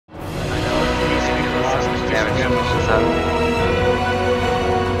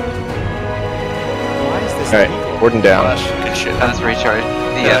Why is this Alright, illegal? Gordon down. Good shit. That's recharge.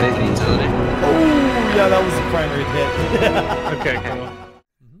 The utility. Oh, yeah, that was the primary hit. Okay, cool.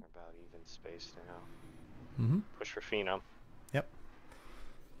 We're about even space now. Mm-hmm. Push for Phenom. Yep.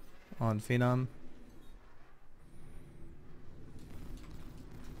 On Phenom.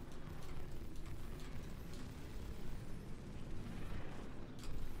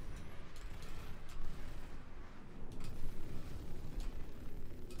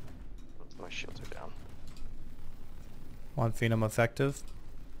 My shields are down. On Phenom effective.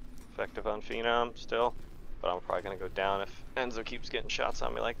 Effective on Phenom still, but I'm probably gonna go down if Enzo keeps getting shots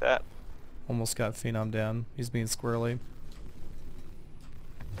on me like that. Almost got Phenom down. He's being squirrely.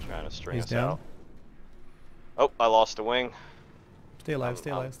 Trying to string He's us down. out. Oh, I lost a wing. Stay alive, stay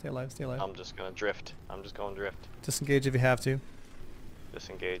alive, stay alive, stay alive. I'm just gonna drift. I'm just going drift. Disengage if you have to.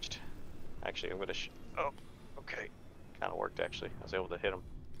 Disengaged. Actually, I'm gonna oh, okay. Kinda worked actually. I was able to hit him.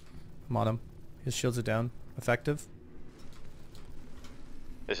 I'm on him. His shields are down. Effective.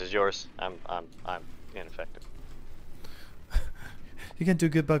 This is yours. I'm ineffective. You can't do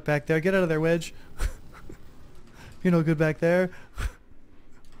good buck back there. Get out of there, Wedge. You're no good back there.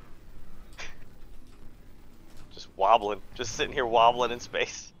 Just wobbling. Just sitting here wobbling in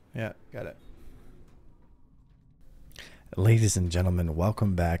space. Yeah, got it. Ladies and gentlemen,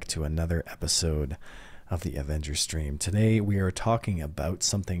 welcome back to another episode of the Avenger Stream. Today we are talking about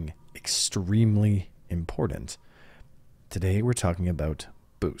something extremely important. Today we're talking about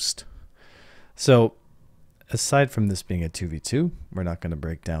boost. So aside from this being a 2v2, we're not going to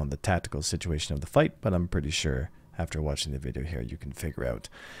break down the tactical situation of the fight, but I'm pretty sure after watching the video here you can figure out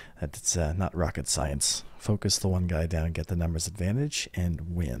that it's not rocket science. Focus the one guy down, get the numbers advantage,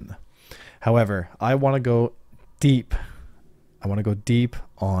 and win. However, I want to go deep. I want to go deep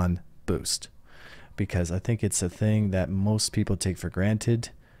on boost because I think it's a thing that most people take for granted.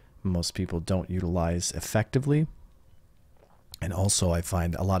 Most people don't utilize effectively. And also I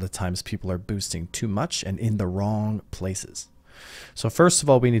find a lot of times people are boosting too much and in the wrong places. So first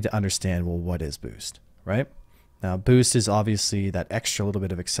of all, we need to understand, well, what is boost, right? Now, boost is obviously that extra little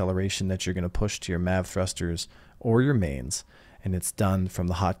bit of acceleration that you're going to push to your MAV thrusters or your mains. And it's done from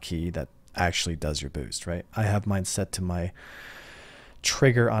the hotkey that actually does your boost, right? I have mine set to my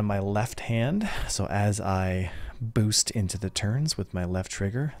trigger on my left hand. So as I boost into the turns with my left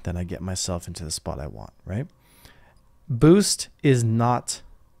trigger, then I get myself into the spot I want, right? Boost is not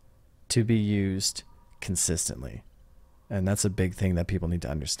to be used consistently. And that's a big thing that people need to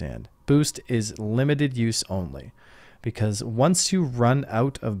understand. Boost is limited use only, because once you run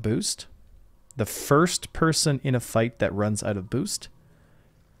out of boost, the first person in a fight that runs out of boost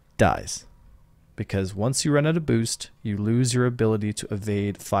dies. Because once you run out of boost, you lose your ability to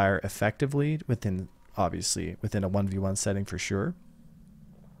evade fire effectively obviously within a 1v1 setting for sure.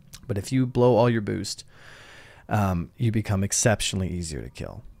 But if you blow all your boost, you become exceptionally easier to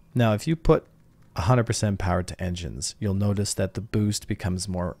kill. Now, if you put 100% power to engines, you'll notice that the boost becomes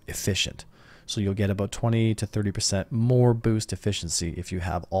more efficient. So you'll get about 20 to 30% more boost efficiency if you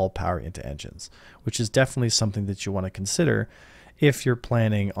have all power into engines, which is definitely something that you want to consider if you're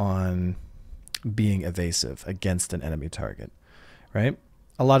planning on being evasive against an enemy target, right?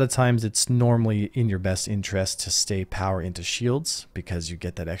 A lot of times it's normally in your best interest to stay power into shields because you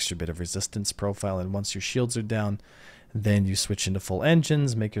get that extra bit of resistance profile. And once your shields are down, then you switch into full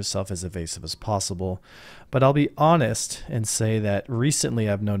engines, make yourself as evasive as possible. But I'll be honest and say that recently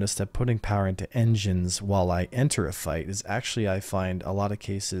I've noticed that putting power into engines while I enter a fight is actually, I find a lot of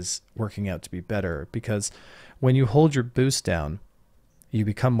cases working out to be better, because when you hold your boost down, you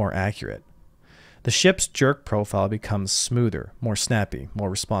become more accurate. The ship's jerk profile becomes smoother, more snappy, more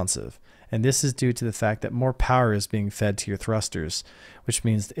responsive. And this is due to the fact that more power is being fed to your thrusters, which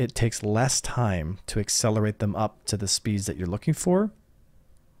means it takes less time to accelerate them up to the speeds that you're looking for,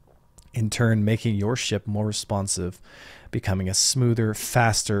 in turn making your ship more responsive, becoming a smoother,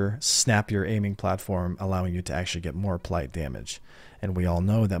 faster, snappier aiming platform, allowing you to actually get more applied damage. And we all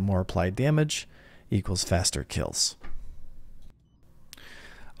know that more applied damage equals faster kills.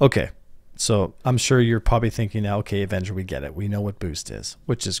 Okay. So I'm sure you're probably thinking now, okay, Avenger, we get it. We know what boost is,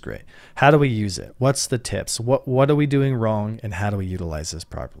 which is great. How do we use it? What's the tips? What are we doing wrong, and how do we utilize this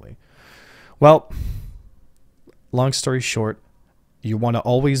properly? Well, long story short, you want to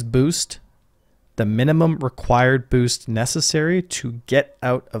always boost the minimum required boost necessary to get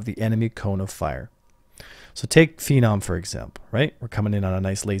out of the enemy cone of fire. So take Phenom, for example, right? We're coming in on a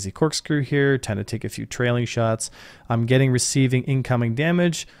nice lazy corkscrew here, trying to take a few trailing shots. I'm receiving incoming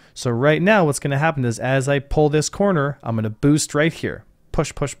damage. So right now what's going to happen is as I pull this corner, I'm going to boost right here.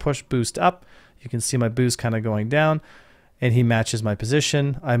 push, push, push, boost up. You can see my boost kind of going down, and he matches my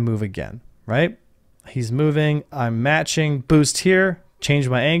position. I move again, right? He's moving, I'm matching, boost here, change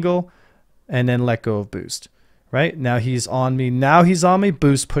my angle, and then let go of boost, right? Now he's on me,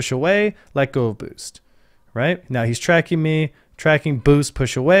 boost, push away, let go of boost, right? Now he's tracking me, tracking, boost,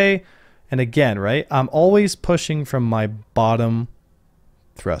 push away, and again, right? I'm always pushing from my bottom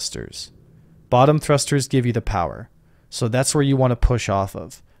thrusters. Bottom thrusters give you the power. So that's where you want to push off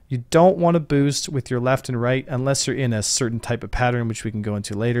of. You don't want to boost with your left and right unless you're in a certain type of pattern, which we can go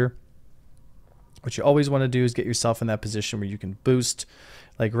into later. What you always want to do is get yourself in that position where you can boost.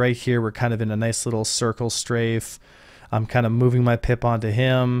 Like right here, we're kind of in a nice little circle strafe. I'm kind of moving my pip onto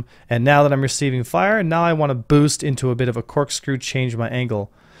him. And now that I'm receiving fire, now I want to boost into a bit of a corkscrew, change my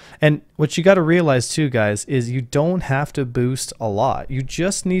angle. And what you got to realize too, guys, is you don't have to boost a lot. You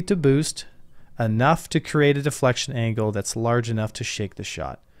just need to boost enough to create a deflection angle that's large enough to shake the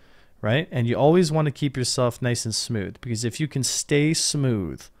shot, right? And you always want to keep yourself nice and smooth, because if you can stay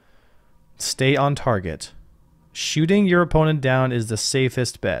smooth, stay on target, shooting your opponent down is the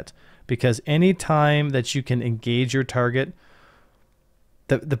safest bet, because any time that you can engage your target,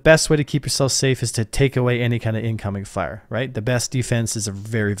 the best way to keep yourself safe is to take away any kind of incoming fire, right? The best defense is a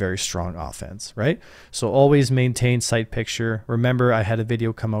very, very strong offense, right? So always maintain sight picture. Remember, I had a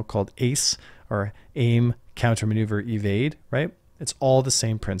video come out called ACE, or aim, counter maneuver, evade, right? It's all the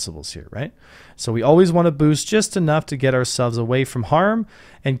same principles here, right? So we always want to boost just enough to get ourselves away from harm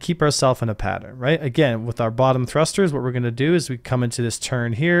and keep ourselves in a pattern, right? Again, with our bottom thrusters, what we're going to do is we come into this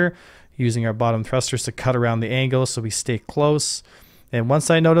turn here, using our bottom thrusters to cut around the angle so we stay close. And once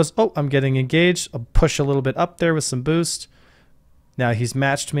I notice, oh, I'm getting engaged, I'll push a little bit up there with some boost. Now he's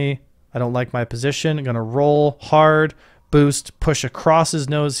matched me. I don't like my position. I'm going to roll hard, boost, push across his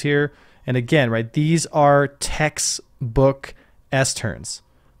nose here. And again, right, these are textbook S-turns.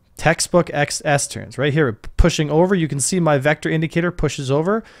 Textbook S-turns. Right here, pushing over. You can see my vector indicator pushes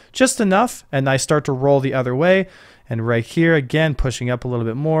over just enough, and I start to roll the other way. And right here, again, pushing up a little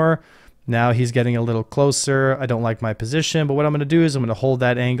bit more. Now he's getting a little closer. I don't like my position, but what I'm going to do is I'm going to hold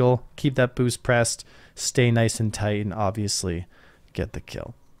that angle, keep that boost pressed, stay nice and tight, and obviously get the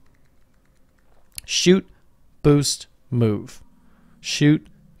kill. Shoot, boost, move. Shoot,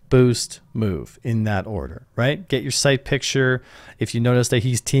 boost, move, in that order, right? Get your sight picture. If you notice that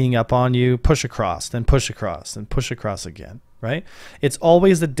he's teeing up on you, push across, then push across, then push across again, right? It's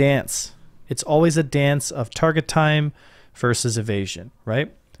always a dance. It's always a dance of target time versus evasion,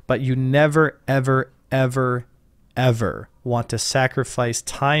 right? But you never, ever, ever, ever want to sacrifice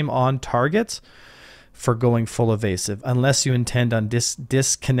time on target for going full evasive, unless you intend on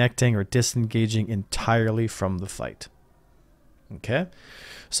disconnecting or disengaging entirely from the fight. Okay,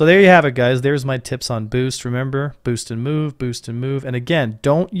 so there you have it, guys. There's my tips on boost. Remember, boost and move, boost and move. And again,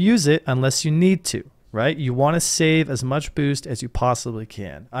 don't use it unless you need to, right? You want to save as much boost as you possibly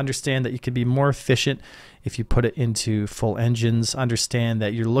can. Understand that you can be more efficient if you put it into full engines. Understand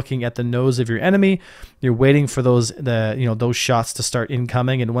that you're looking at the nose of your enemy. You're waiting for those shots to start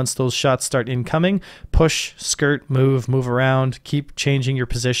incoming. And once those shots start incoming, push, skirt, move around, keep changing your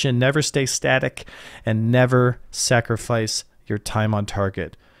position, never stay static, and never sacrifice your time on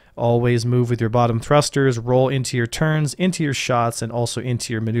target. Always move with your bottom thrusters, roll into your turns, into your shots, and also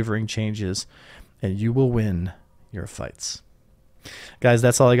into your maneuvering changes, and you will win your fights. Guys,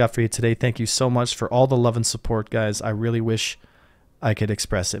 that's all I got for you today. Thank you so much for all the love and support, guys. I really wish I could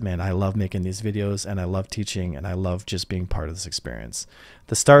express it, man. I love making these videos, and I love teaching, and I love just being part of this experience.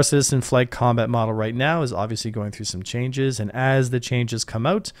 The Star Citizen Flight combat model right now is obviously going through some changes, and as the changes come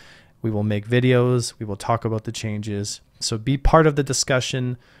out, we will make videos. We will talk about the changes. So be part of the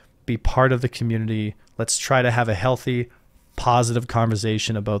discussion. Be part of the community. Let's try to have a healthy, positive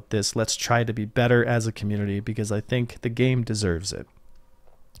conversation about this. Let's try to be better as a community, because I think the game deserves it.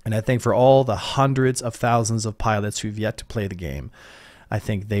 And I think for all the hundreds of thousands of pilots who've yet to play the game, I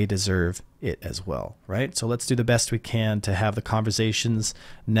think they deserve it as well, right? So let's do the best we can to have the conversations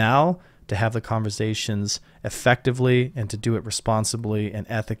now, to have the conversations effectively, and to do it responsibly and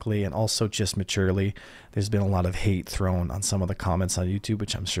ethically, and also just maturely. There's been a lot of hate thrown on some of the comments on YouTube,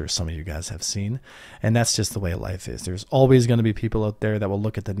 which I'm sure some of you guys have seen. And that's just the way life is. There's always going to be people out there that will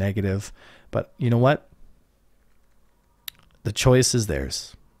look at the negative. But you know what? The choice is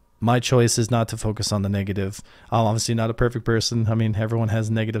theirs. My choice is not to focus on the negative. I'm obviously not a perfect person. I mean, everyone has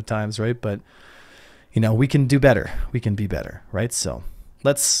negative times, right? But, you know, we can do better. We can be better, right? So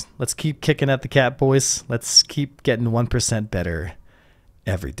let's keep kicking at the cat, boys. Let's keep getting 1% better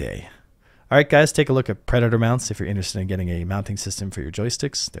every day. All right, guys, take a look at Predator mounts if you're interested in getting a mounting system for your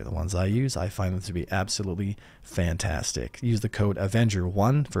joysticks. They're the ones I use. I find them to be absolutely fantastic. Use the code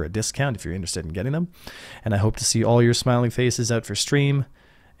Avenger1 for a discount if you're interested in getting them. And I hope to see all your smiling faces out for stream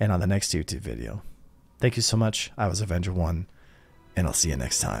and on the next YouTube video. Thank you so much. I was Avenger1, and I'll see you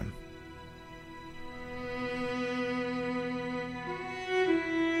next time.